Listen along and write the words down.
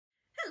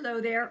Hello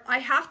there. I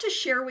have to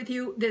share with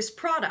you this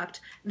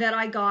product that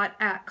I got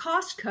at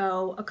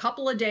Costco a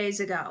couple of days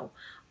ago.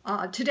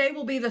 Today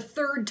will be the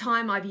third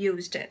time I've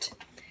used it.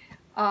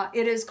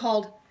 It is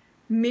called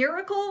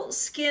Miracle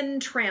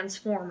Skin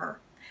Transformer,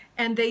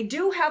 and they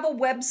do have a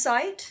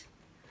website.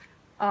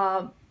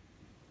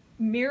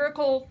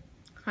 Miracle,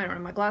 I don't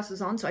have my glasses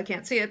on so I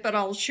can't see it, but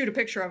I'll shoot a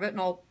picture of it and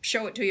I'll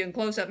show it to you in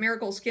close-up.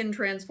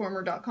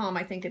 MiracleSkinTransformer.com,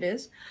 I think it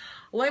is.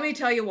 Let me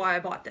tell you why I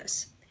bought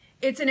this.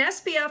 It's an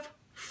SPF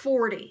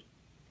 40.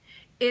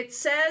 It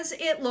says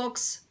it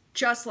looks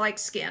just like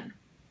skin.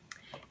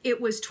 It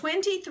was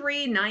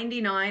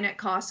 $23.99 at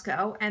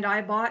Costco, and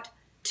I bought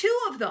two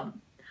of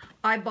them.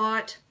 I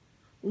bought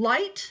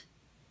light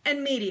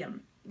and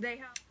medium.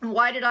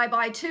 Why did I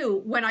buy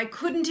two when I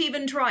couldn't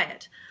even try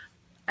it?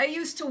 I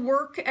used to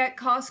work at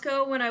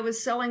Costco when I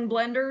was selling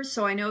blenders,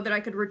 so I know that I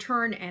could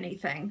return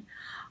anything.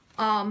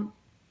 And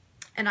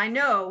I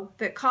know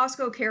that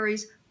Costco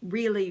carries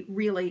really,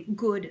 really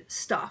good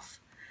stuff.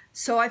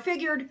 So I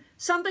figured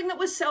something that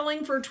was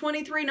selling for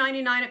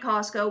 $23.99 at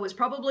Costco was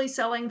probably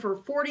selling for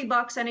 40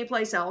 bucks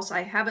anyplace else.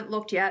 I haven't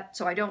looked yet,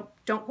 so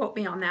don't quote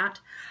me on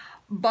that.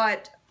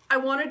 But I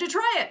wanted to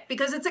try it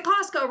because it's at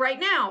Costco right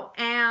now.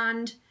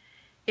 And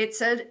it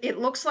said it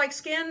looks like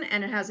skin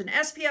and it has an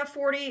SPF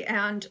 40,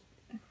 and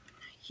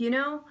you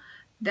know,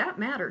 that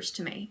matters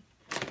to me.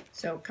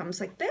 So it comes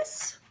like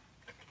this.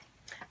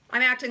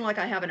 I'm acting like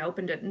I haven't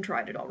opened it and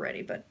tried it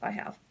already, but I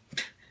have.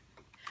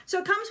 So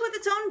it comes with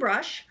its own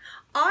brush.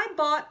 I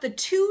bought the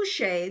two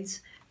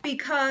shades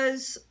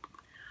because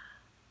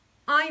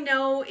I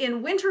know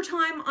in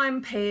wintertime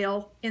I'm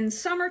pale, in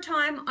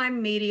summertime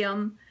I'm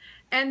medium,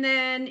 and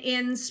then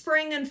in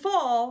spring and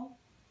fall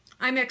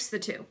I mix the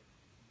two.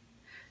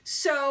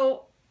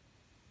 So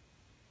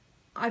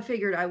I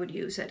figured I would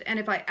use it, and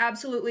if I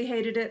absolutely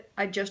hated it,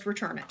 I'd just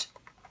return it.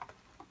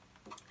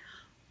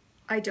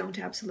 I don't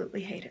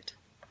absolutely hate it.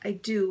 I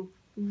do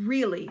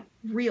really,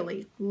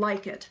 really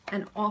like it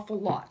an awful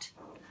lot.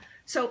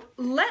 So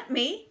let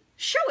me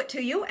show it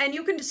to you, and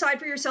you can decide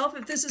for yourself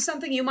if this is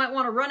something you might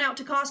want to run out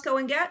to Costco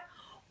and get,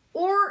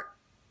 or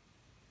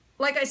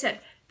like I said,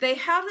 they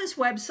have this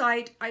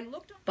website. I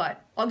looked,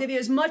 but I'll give you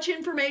as much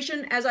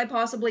information as I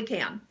possibly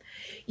can.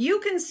 You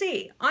can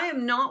see I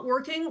am not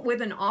working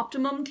with an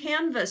optimum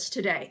canvas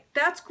today.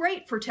 That's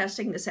great for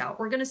testing this out.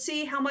 We're going to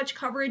see how much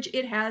coverage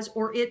it has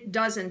or it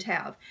doesn't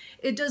have.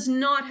 It does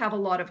not have a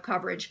lot of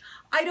coverage.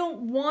 I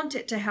don't want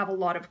it to have a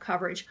lot of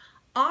coverage.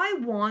 I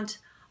want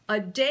a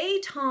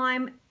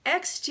daytime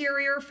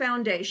exterior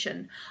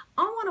foundation.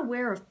 I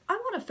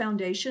want a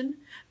foundation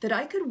that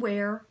I could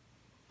wear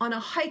on a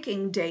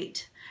hiking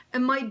date.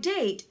 And my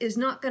date is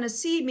not going to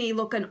see me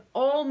looking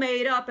all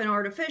made up and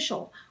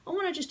artificial. I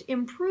want to just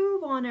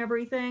improve on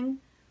everything,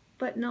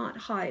 but not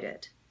hide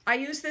it. I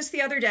used this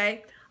the other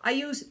day. I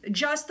use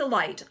Just the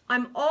Light.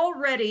 I'm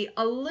already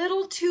a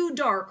little too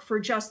dark for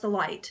Just the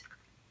Light,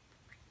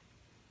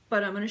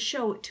 but I'm going to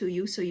show it to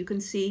you so you can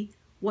see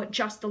what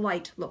Just the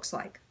Light looks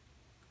like.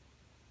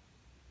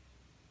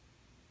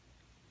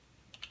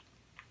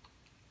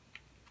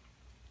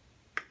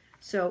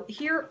 So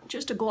here,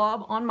 just a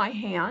glob on my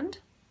hand.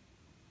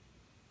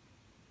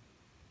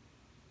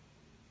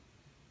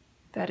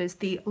 That is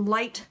the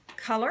light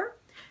color,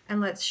 and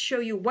let's show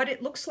you what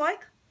it looks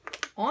like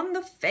on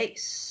the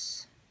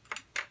face.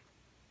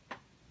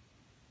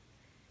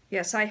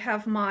 Yes, I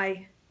have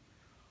my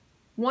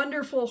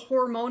wonderful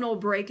hormonal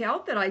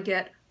breakout that I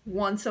get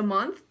once a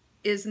month.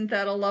 Isn't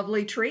that a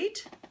lovely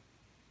treat?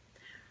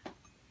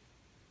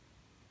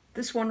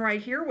 This one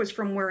right here was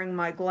from wearing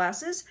my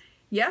glasses.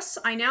 Yes,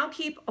 I now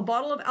keep a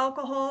bottle of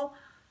alcohol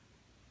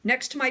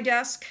next to my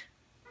desk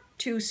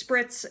to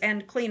spritz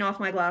and clean off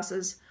my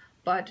glasses,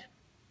 but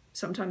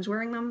sometimes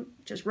wearing them,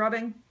 just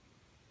rubbing,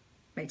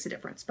 makes a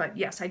difference. But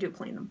yes, I do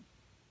clean them.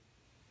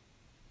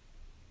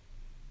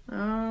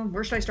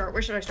 Where should I start?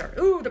 Where should I start?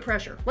 Ooh, the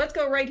pressure. Let's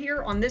go right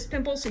here on this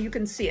pimple so you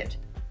can see it.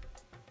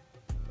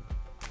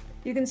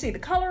 You can see the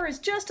color is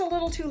just a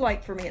little too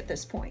light for me at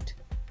this point.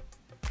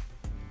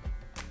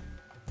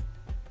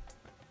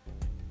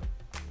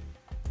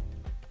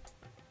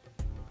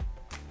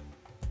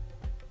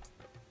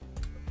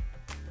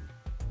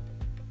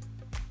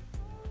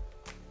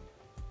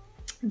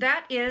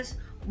 That is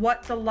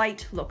what the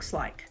light looks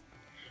like.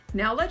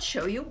 Now let's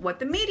show you what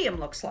the medium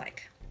looks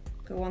like.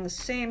 Go on the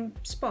same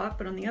spot,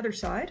 but on the other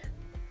side.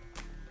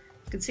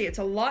 You can see it's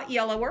a lot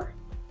yellower,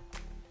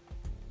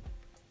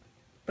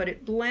 but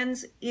it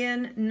blends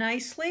in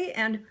nicely,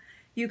 and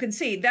you can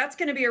see that's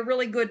going to be a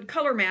really good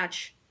color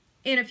match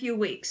in a few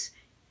weeks.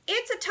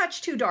 It's a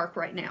touch too dark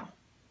right now,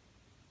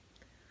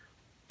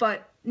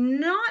 but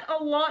not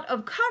a lot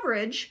of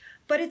coverage,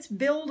 but it's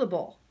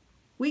buildable.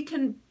 We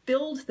can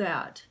build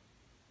that.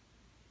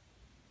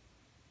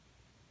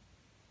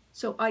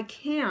 So I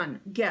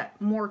can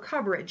get more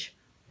coverage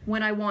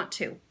when I want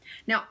to.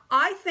 Now,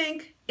 I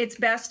think it's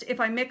best if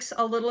I mix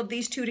a little of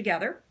these two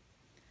together.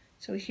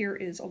 So here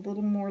is a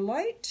little more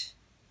light.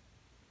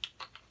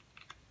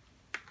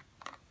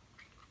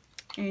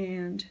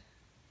 And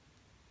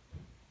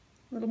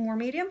a little more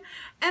medium.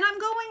 And I'm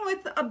going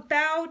with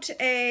about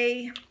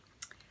a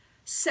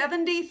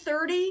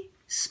 70-30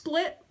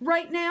 split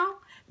right now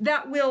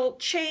that will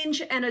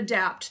change and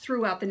adapt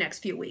throughout the next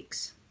few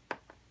weeks.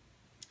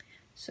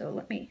 So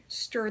let me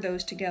stir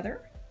those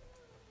together.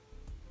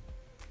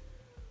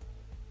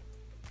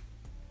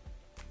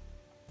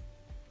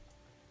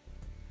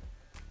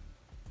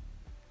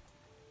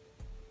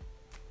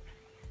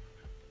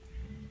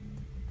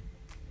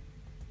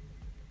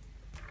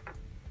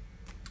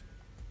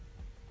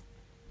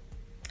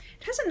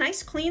 It has a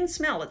nice clean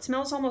smell. It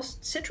smells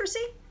almost citrusy.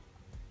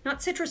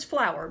 Not citrus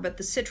flower, but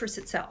the citrus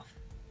itself.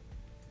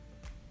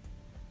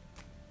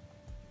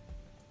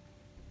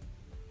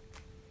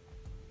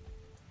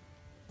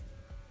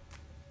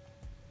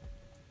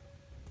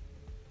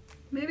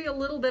 Maybe a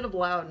little bit of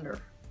lavender.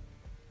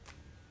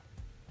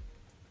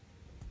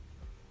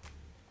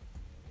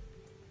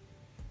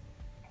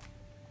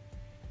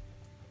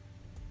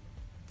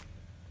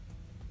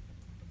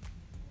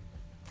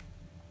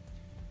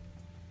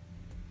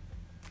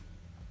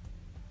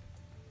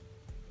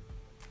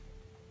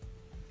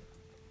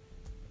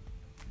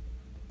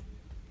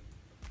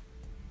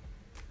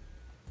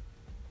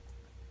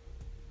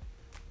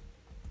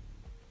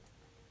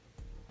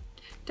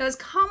 Does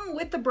come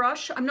with the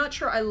brush. I'm not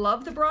sure I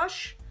love the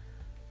brush.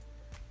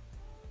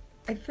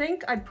 I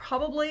think I'd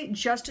probably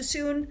just as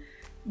soon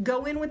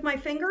go in with my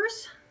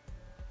fingers,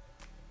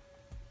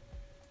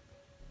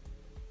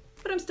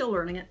 but I'm still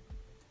learning it.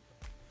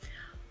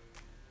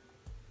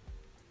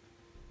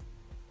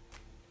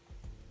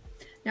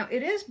 Now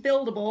it is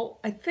buildable.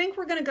 I think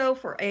we're gonna go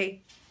for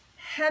a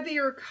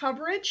heavier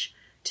coverage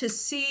to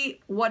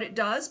see what it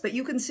does, but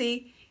you can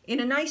see in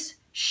a nice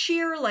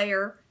sheer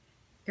layer,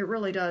 it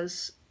really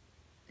does.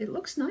 It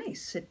looks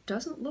nice. It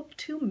doesn't look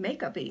too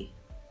makeup-y.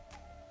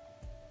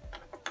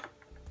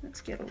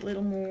 Let's get a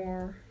little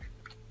more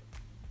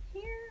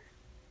here.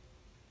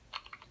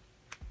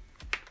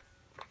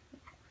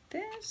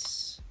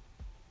 This.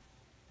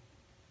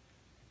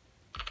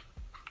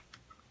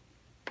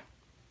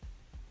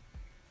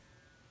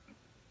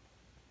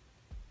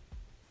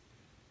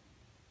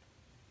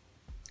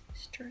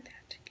 Stir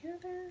that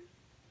together.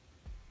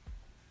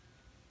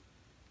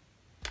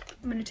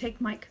 I'm going to take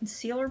my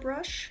concealer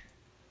brush,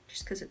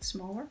 just because it's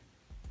smaller.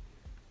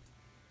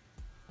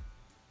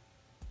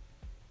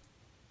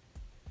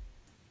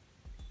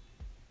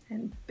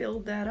 And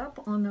build that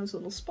up on those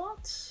little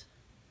spots.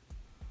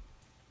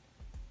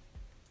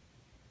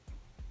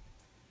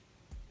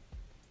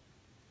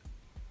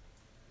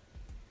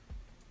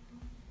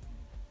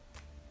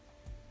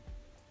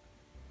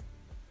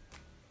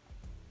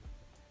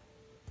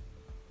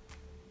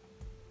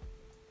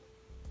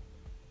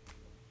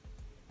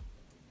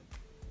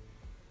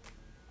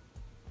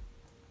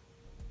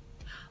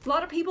 A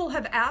lot of people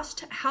have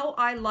asked how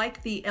I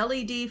like the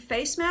LED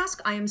face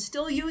mask. I am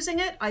still using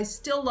it. I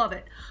still love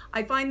it.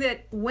 I find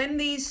that when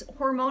these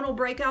hormonal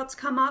breakouts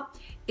come up,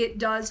 it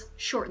does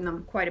shorten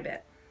them quite a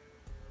bit.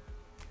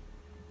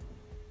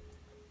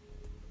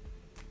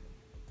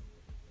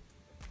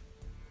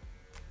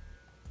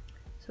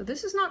 So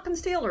this is not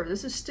concealer.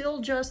 This is still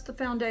just the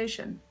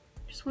foundation.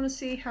 Just want to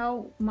see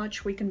how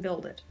much we can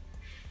build it.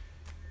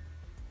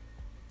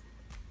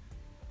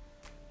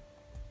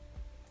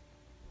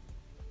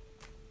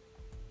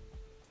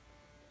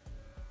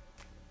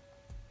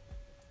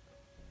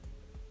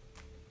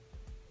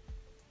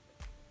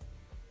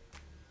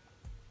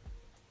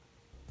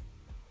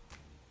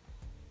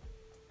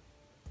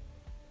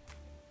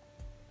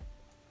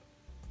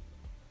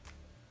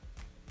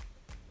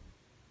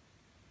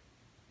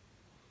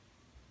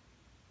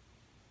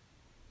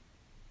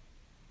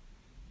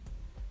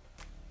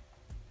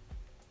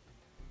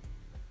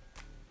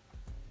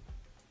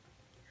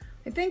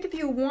 I think if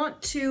you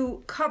want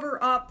to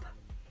cover up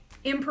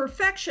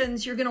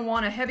imperfections, you're going to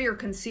want a heavier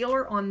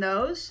concealer on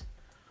those.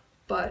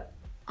 But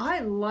I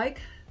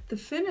like the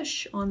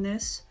finish on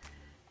this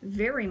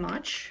very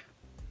much.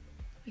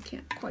 I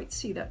can't quite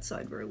see that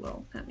side very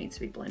well. That needs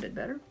to be blended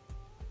better.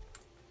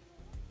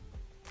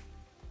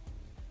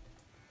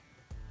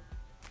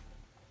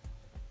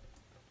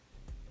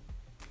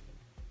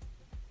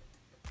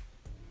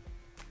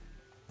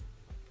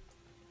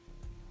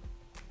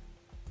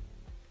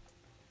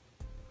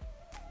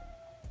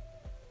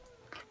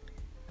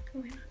 Go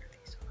in under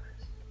these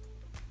eyes.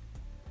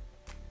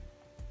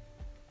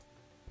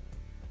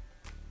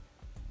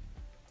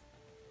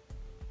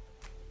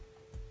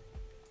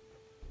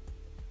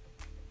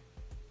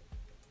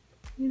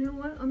 You know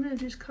what? I'm going to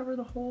just cover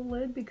the whole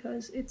lid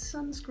because it's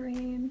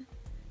sunscreen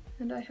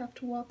and I have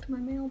to walk to my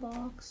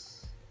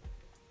mailbox.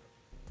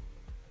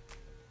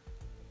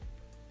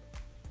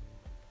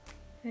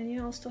 And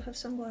yeah, I'll still have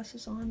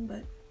sunglasses on,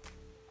 but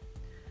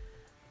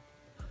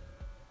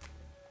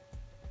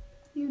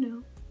you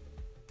know.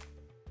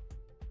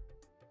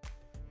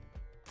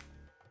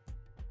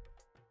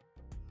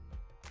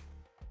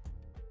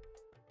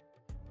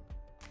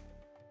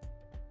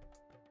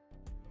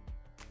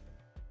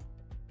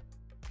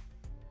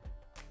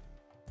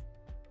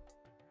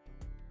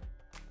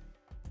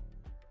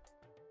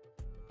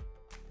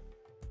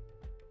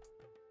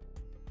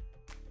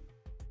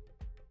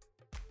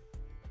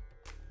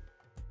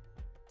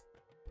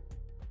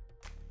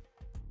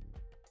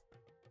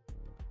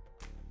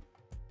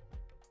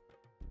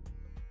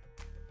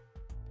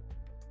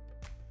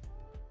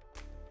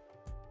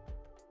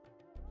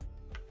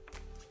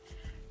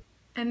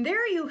 And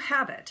there you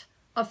have it,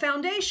 a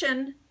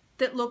foundation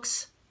that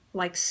looks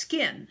like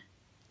skin,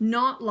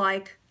 not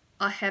like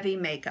a heavy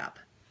makeup.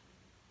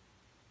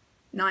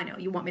 Now I know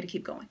you want me to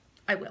keep going.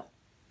 I will,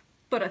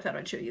 but I thought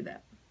I'd show you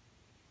that.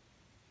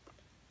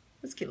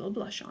 Let's get a little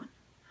blush on.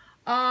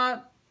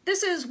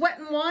 This is Wet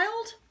n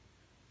Wild.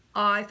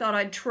 I thought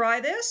I'd try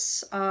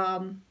this.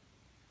 Yikes,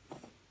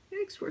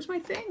 where's my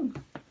thing?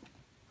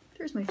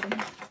 There's my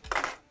thing.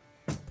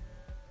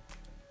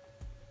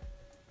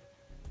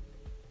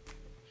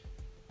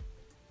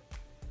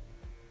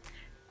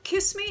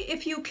 Kiss Me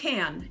If You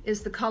Can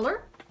is the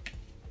color.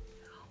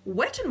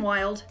 Wet n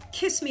Wild,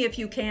 Kiss Me If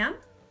You Can.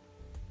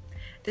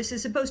 This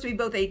is supposed to be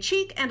both a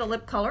cheek and a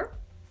lip color.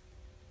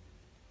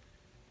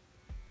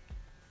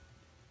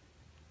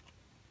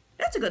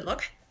 That's a good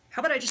look.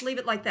 How about I just leave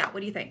it like that? What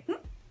do you think?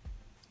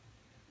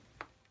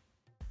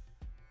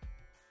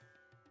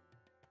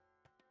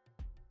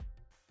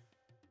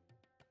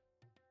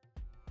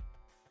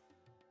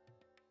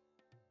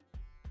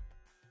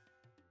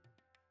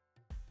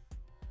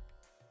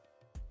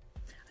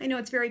 I know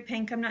it's very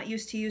pink. I'm not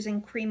used to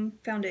using cream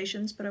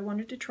foundations, but I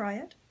wanted to try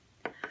it.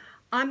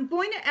 I'm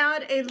going to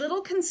add a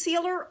little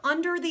concealer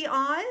under the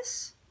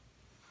eyes.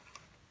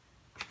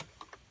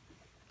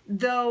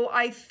 Though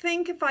I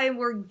think if I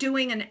were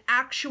doing an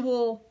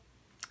actual,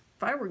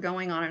 if I were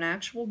going on an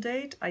actual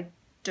date, I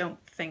don't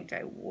think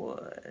I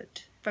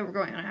would. If I were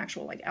going on an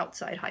actual like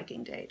outside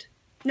hiking date.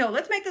 No,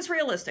 let's make this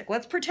realistic.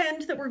 Let's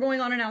pretend that we're going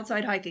on an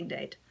outside hiking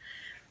date.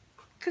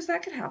 Because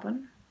that could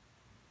happen.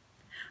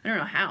 I don't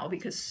know how,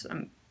 because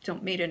I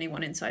don't meet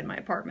anyone inside my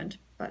apartment,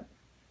 but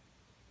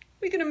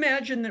we can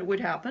imagine that it would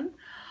happen.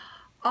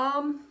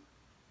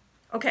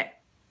 Okay,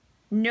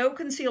 no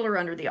concealer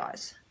under the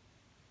eyes.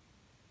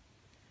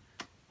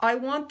 I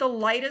want the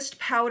lightest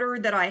powder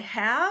that I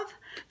have.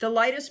 The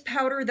lightest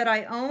powder that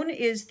I own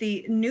is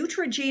the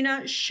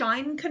Neutrogena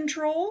Shine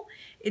Control.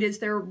 It is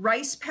their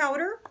rice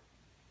powder,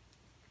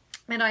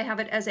 and I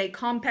have it as a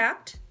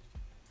compact.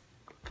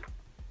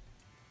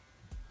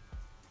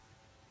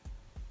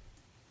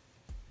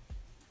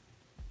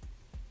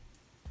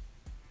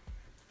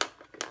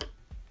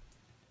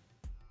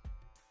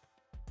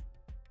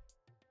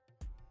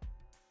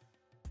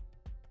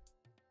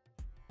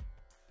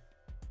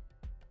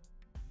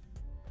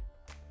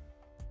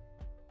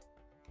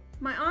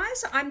 My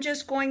eyes, I'm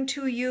just going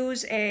to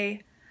use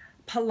a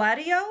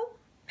Palladio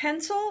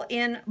pencil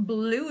in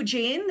Blue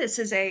Jean. This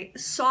is a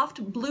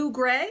soft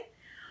blue-gray.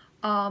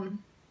 Not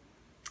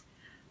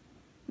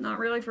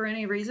really for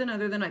any reason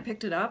other than I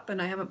picked it up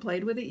and I haven't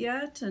played with it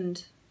yet,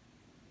 and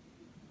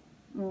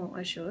well,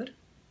 I should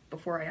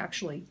before I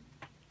actually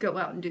go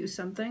out and do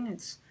something.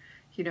 It's,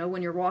 you know,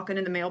 when you're walking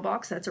in the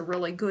mailbox, that's a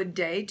really good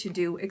day to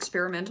do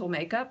experimental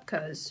makeup,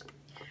 because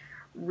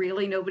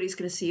really nobody's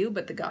going to see you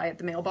but the guy at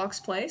the mailbox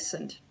place,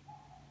 and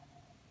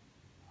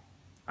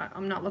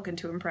I'm not looking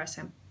to impress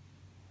him.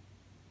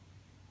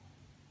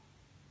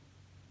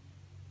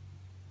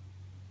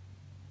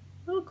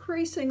 A little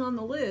creasing on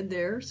the lid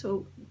there,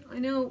 so I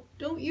know,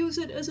 don't use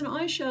it as an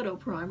eyeshadow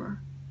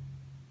primer.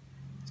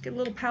 Let's get a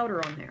little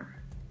powder on there.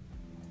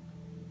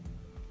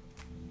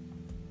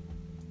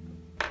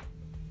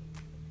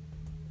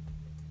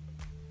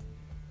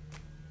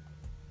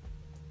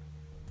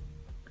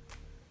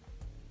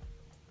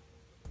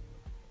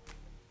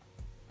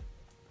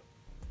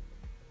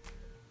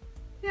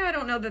 Yeah, I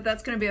don't know that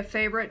that's going to be a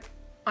favorite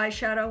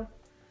eyeshadow,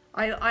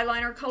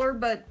 eyeliner color,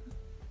 but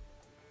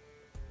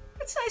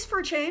it's nice for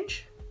a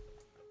change.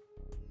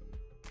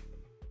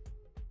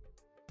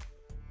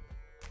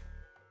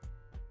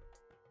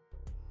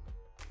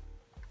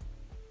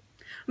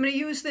 I'm going to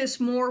use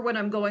this more when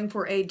I'm going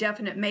for a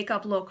definite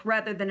makeup look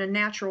rather than a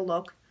natural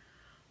look,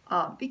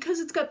 because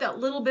it's got that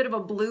little bit of a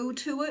blue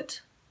to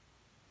it,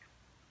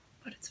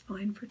 but it's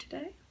fine for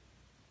today.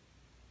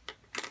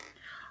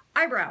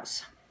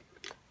 Eyebrows.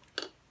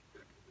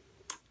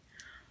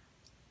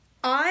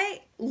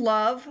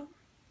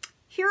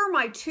 Here are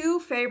my two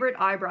favorite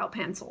eyebrow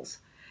pencils.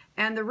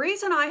 And the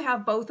reason I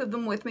have both of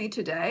them with me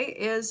today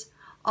is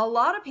a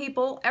lot of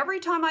people, every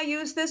time I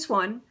use this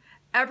one,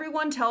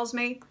 everyone tells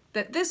me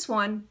that this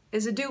one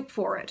is a dupe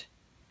for it.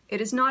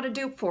 It is not a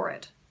dupe for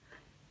it.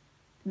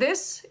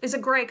 This is a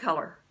gray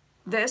color.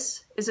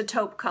 This is a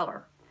taupe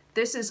color.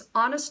 This is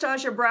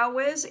Anastasia Brow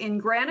Wiz in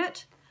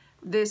Granite.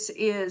 This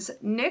is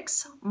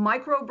NYX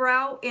Micro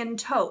Brow in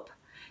Taupe.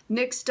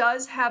 NYX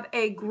does have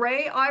a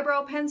gray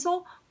eyebrow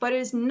pencil, but it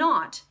is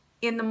not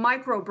in the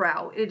micro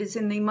brow. It is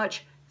in the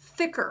much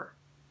thicker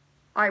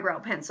eyebrow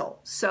pencil,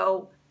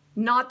 so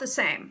not the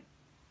same.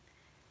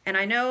 And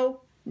I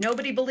know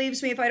nobody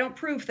believes me if I don't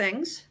prove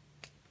things,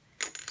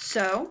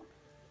 so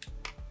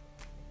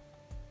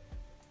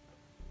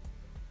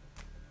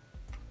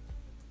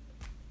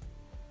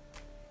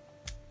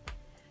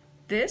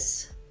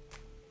this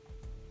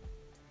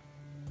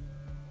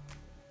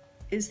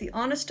is the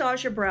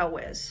Anastasia Brow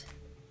Wiz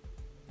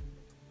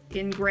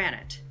in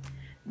Granite.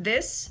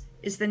 This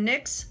is the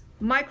NYX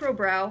Micro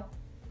Brow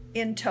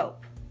in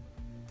Taupe.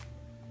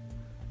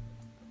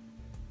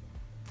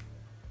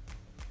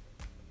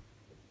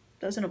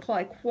 Doesn't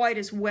apply quite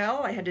as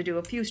well. I had to do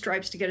a few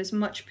stripes to get as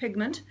much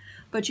pigment,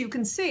 but you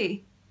can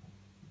see,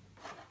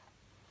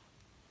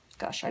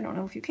 gosh, I don't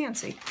know if you can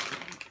see.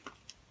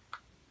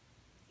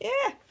 Yeah,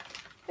 I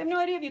have no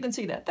idea if you can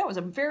see that. That was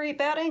a very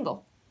bad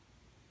angle.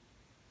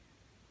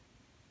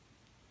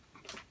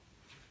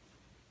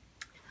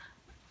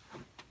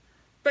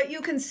 But you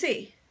can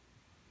see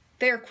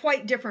they're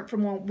quite different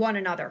from one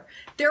another.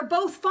 They're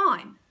both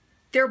fine.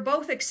 They're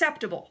both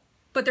acceptable,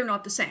 but they're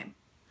not the same.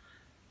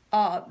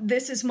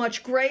 This is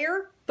much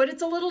grayer, but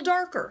it's a little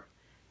darker.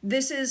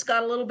 This has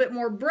got a little bit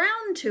more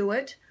brown to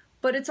it,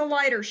 but it's a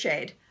lighter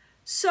shade.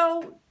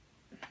 So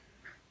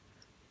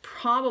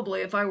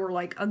probably if I were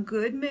like a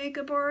good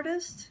makeup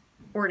artist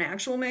or an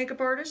actual makeup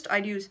artist,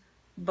 I'd use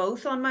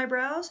both on my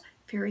brows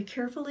very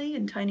carefully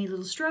in tiny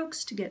little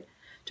strokes to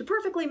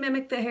perfectly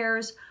mimic the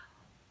hairs,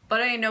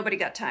 but ain't nobody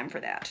got time for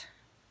that.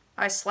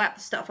 I slap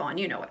the stuff on,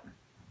 you know it.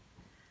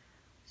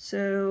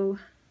 So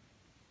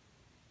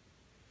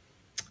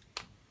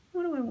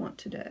what do I want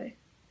today?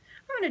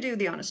 I'm going to do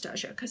the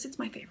Anastasia because it's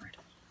my favorite.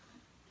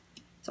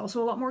 It's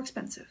also a lot more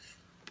expensive.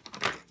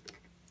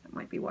 That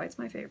might be why it's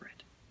my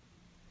favorite.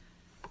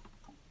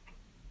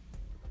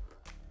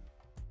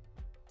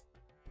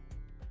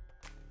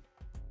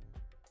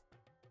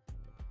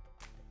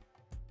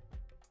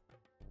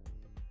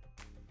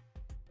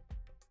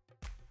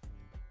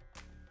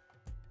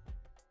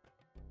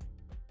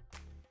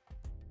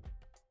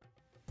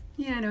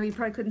 Yeah, I know you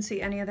probably couldn't see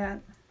any of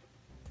that.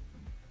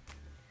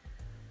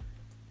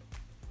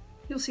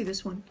 You'll see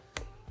this one.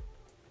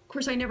 Of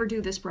course, I never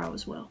do this brow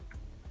as well.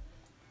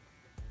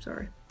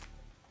 Sorry.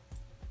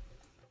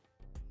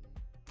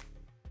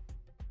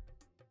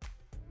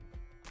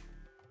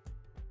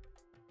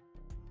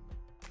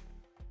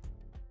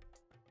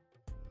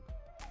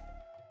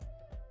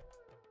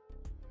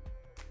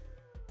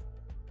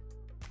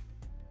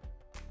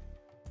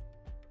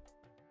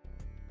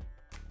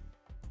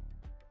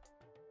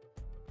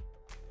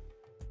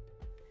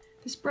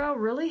 This brow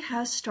really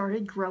has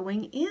started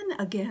growing in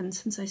again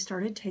since I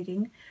started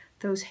taking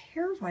those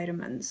hair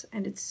vitamins,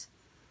 and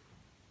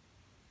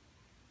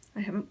I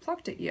haven't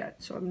plucked it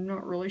yet, so I'm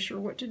not really sure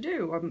what to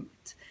do.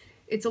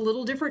 It's a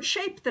little different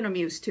shape than I'm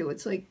used to.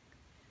 It's like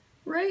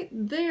right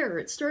there,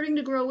 it's starting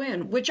to grow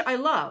in, which I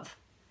love,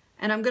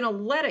 and I'm gonna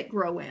let it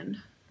grow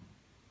in.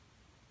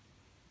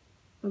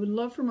 I would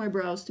love for my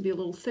brows to be a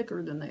little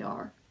thicker than they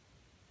are.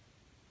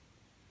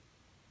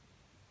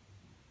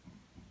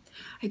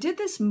 I did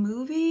this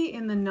movie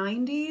in the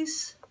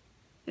 90s.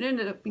 It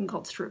ended up being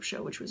called Strip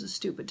Show, which was a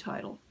stupid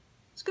title.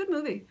 It's a good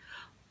movie.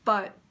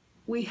 But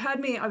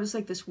I was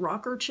like this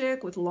rocker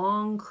chick with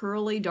long,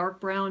 curly, dark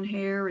brown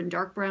hair and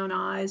dark brown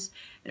eyes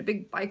and a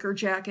big biker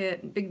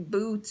jacket and big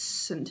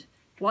boots and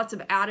lots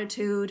of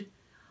attitude.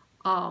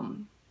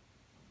 And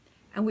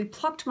we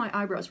plucked my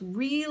eyebrows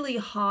really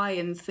high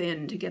and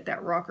thin to get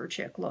that rocker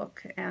chick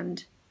look.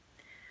 And,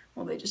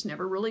 well, they just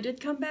never really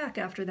did come back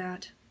after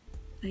that.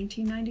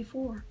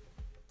 1994.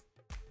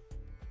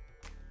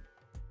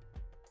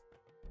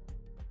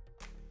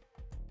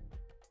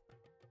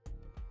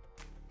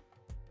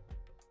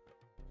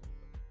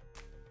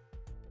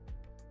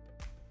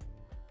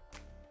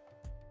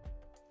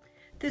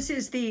 This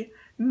is the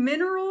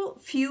Mineral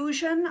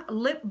Fusion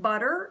Lip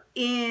Butter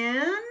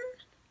in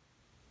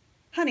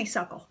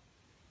Honeysuckle.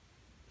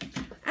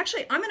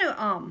 Actually, I'm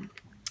gonna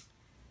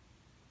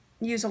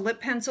use a lip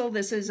pencil.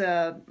 This is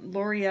a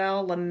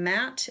L'Oreal La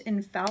Matte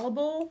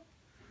Infallible.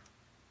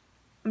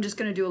 I'm just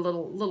gonna do a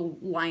little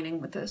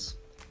lining with this.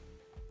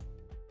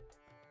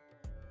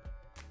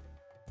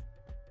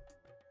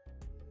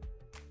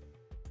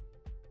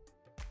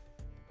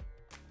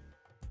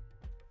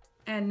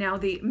 And now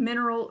the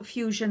Mineral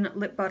Fusion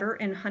Lip Butter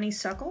in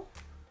Honeysuckle.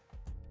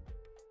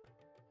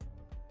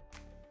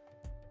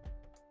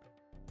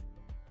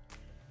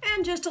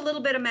 And just a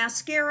little bit of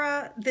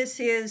mascara. This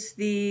is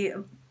the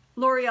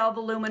L'Oreal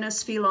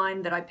Voluminous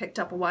Feline that I picked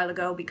up a while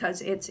ago because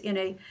it's in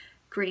a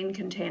green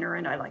container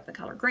and I like the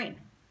color green.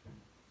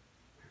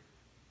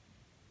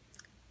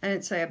 I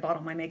didn't say I bought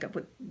all my makeup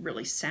with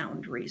really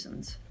sound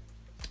reasons.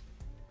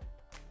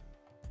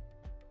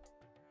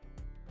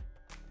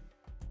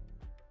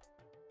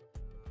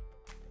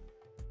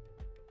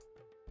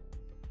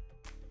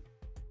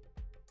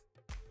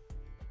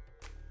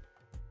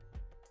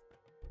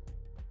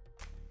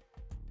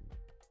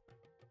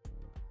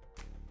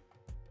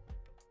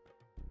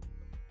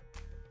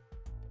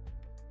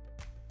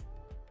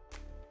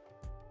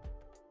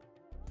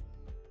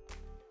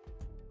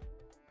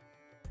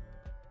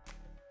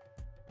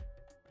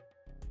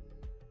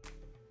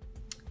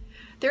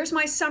 There's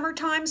my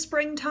summertime,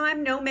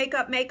 springtime, no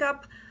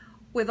makeup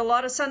with a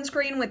lot of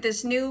sunscreen with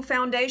this new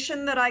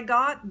foundation that I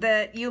got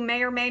that you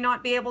may or may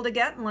not be able to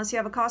get unless you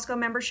have a Costco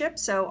membership.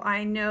 So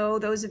I know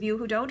those of you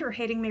who don't are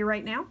hating me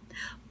right now,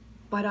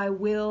 but I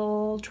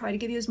will try to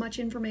give you as much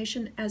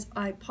information as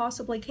I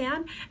possibly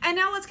can. And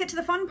now let's get to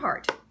the fun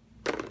part.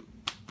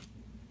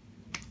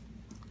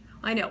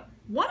 I know,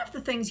 one of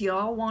the things you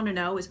all want to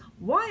know is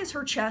why is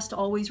her chest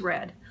always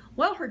red?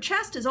 Well, her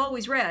chest is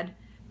always red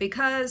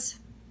because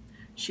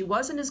She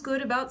wasn't as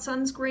good about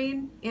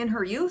sunscreen in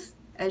her youth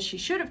as she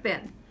should have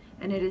been,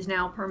 and it is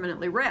now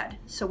permanently red.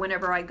 So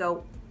whenever I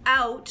go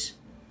out,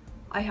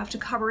 I have to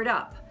cover it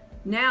up.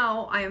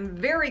 Now I am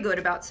very good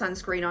about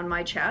sunscreen on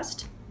my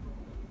chest,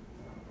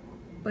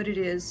 but it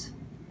is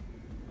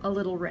a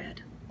little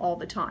red all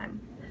the time.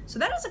 So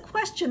that is a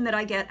question that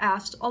I get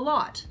asked a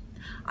lot.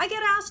 There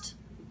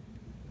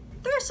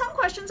are some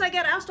questions I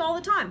get asked all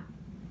the time.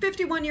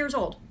 51 years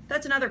old.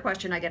 That's another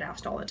question I get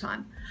asked all the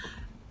time.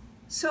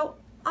 So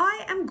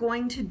I am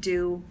going to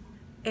do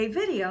a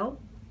video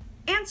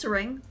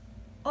answering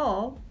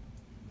all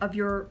of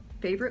your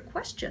favorite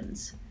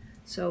questions.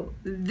 So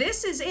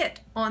this is it.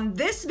 On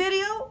this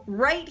video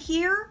right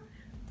here,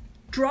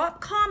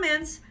 drop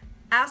comments,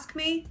 ask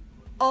me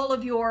all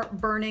of your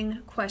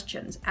burning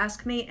questions.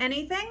 Ask me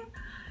anything.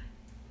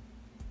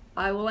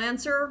 I will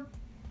answer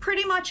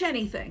pretty much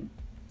anything.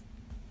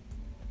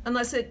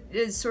 Unless it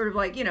is sort of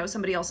like, you know,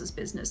 somebody else's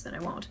business, then I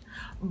won't.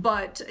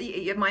 But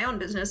my own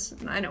business,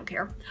 I don't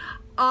care.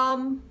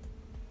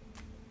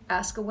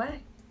 Ask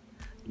away.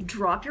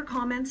 Drop your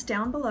comments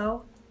down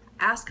below.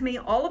 Ask me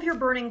all of your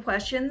burning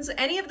questions,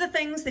 any of the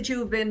things that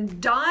you've been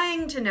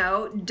dying to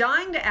know,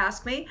 dying to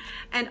ask me,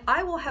 and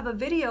I will have a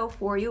video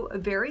for you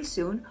very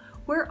soon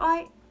where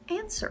I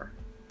answer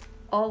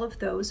all of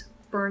those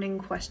burning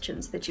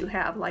questions that you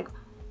have, like,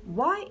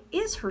 why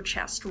is her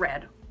chest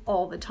red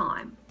all the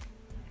time?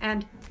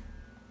 And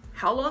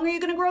how long are you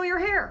gonna grow your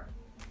hair?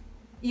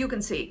 You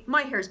can see,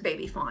 my hair's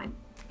baby fine.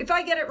 If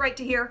I get it right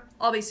to here,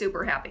 I'll be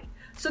super happy.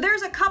 So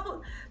there's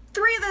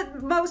three of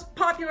the most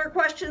popular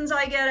questions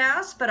I get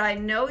asked, but I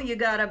know you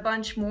got a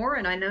bunch more,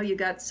 and I know you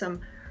got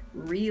some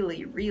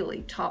really,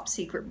 really top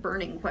secret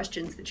burning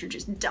questions that you're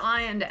just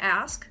dying to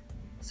ask.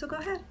 So go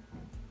ahead,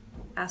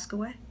 ask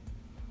away.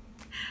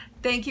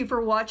 Thank you for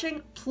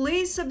watching.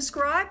 Please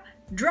subscribe.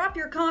 Drop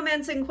your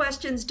comments and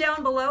questions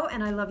down below,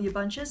 and I love you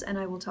bunches, and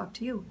I will talk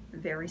to you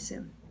very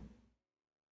soon.